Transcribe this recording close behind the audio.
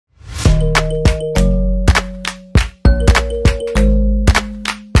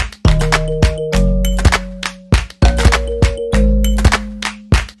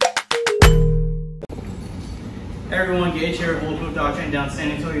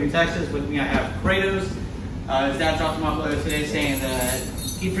San Antonio, Texas. With me I have Kratos. His dad dropped him off earlier today saying that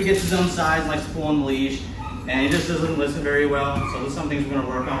he forgets his own size, likes to pull on the leash, and he just doesn't listen very well. So those are some things we're going to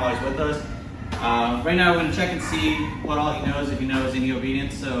work on while he's with us. Right now we're going to check and see what all he knows, if he knows any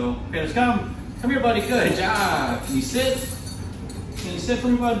obedience. So Kratos, come here, buddy. Good job. Can you sit? Can you sit for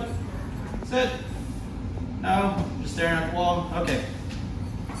me, bud? Sit. No, just staring at the wall. Okay.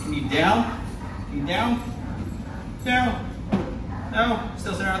 Can you down? Can you down? Down. No,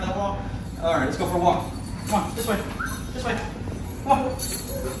 still staring at that wall. All right, let's go for a walk. Come on, this way. This way. Come on.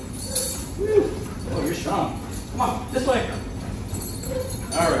 Woo. Oh, you're strong. Come on, this way.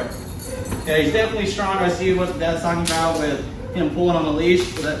 All right. Okay, he's definitely strong. I see what the dad's talking about with him pulling on the leash.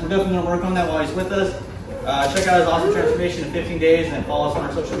 So we're definitely going to work on that while he's with us. Check out his awesome transformation in 15 days and follow us on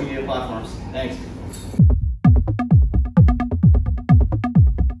our social media platforms. Thanks.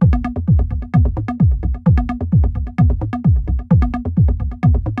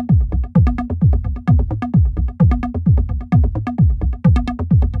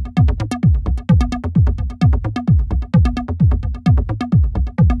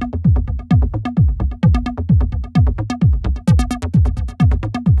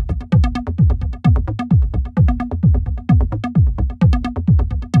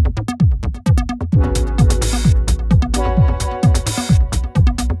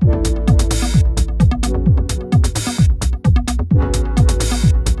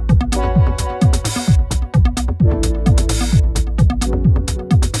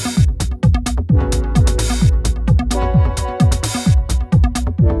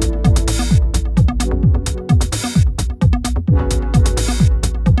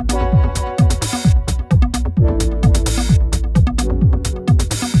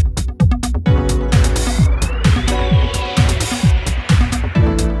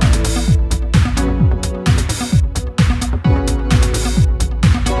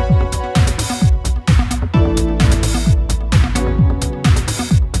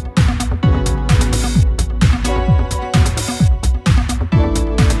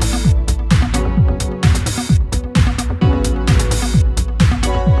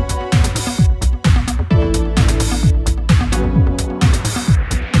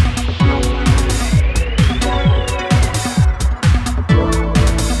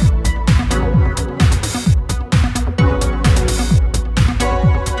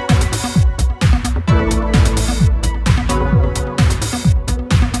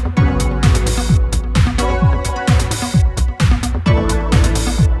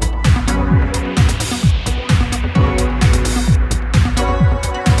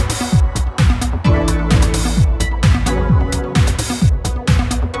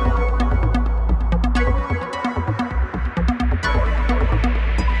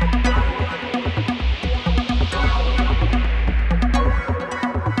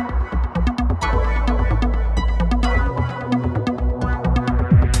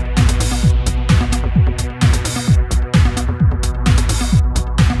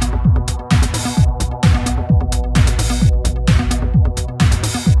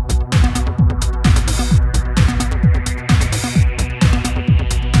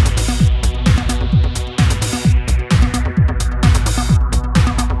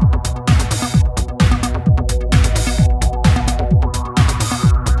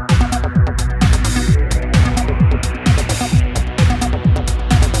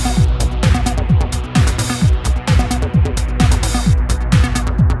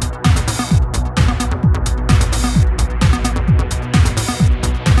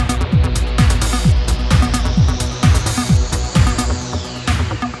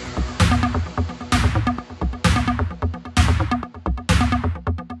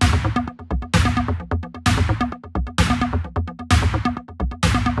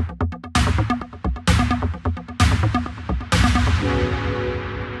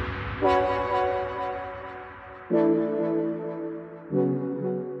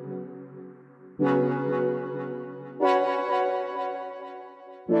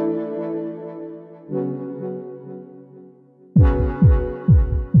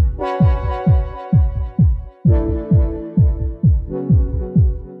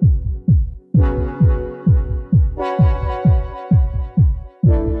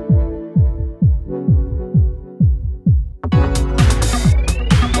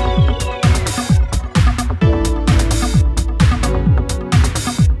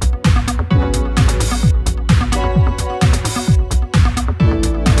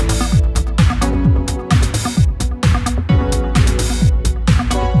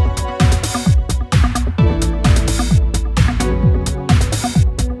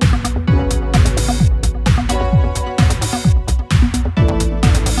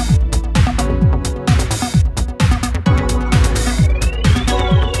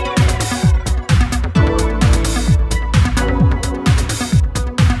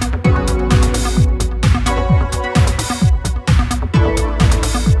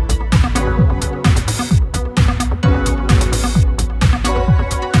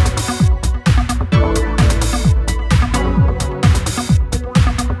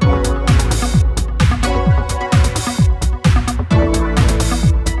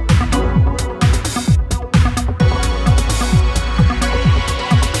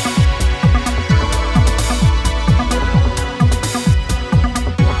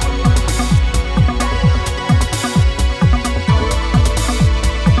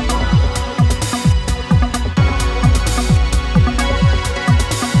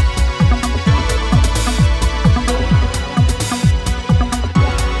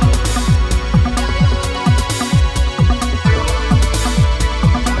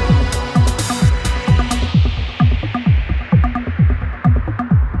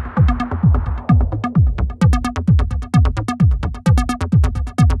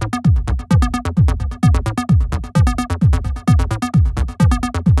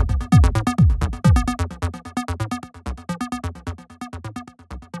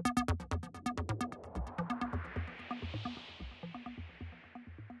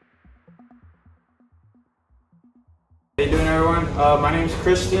 My name's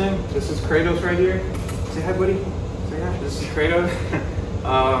Christian. This is Kratos right here. Say hi, buddy. Say hi. This is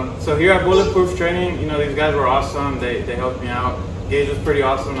Kratos. So here at Bulletproof Training, you know, these guys were awesome. They helped me out. Gage was pretty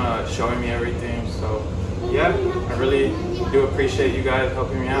awesome showing me everything. So yeah, I really do appreciate you guys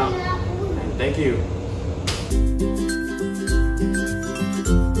helping me out. And thank you.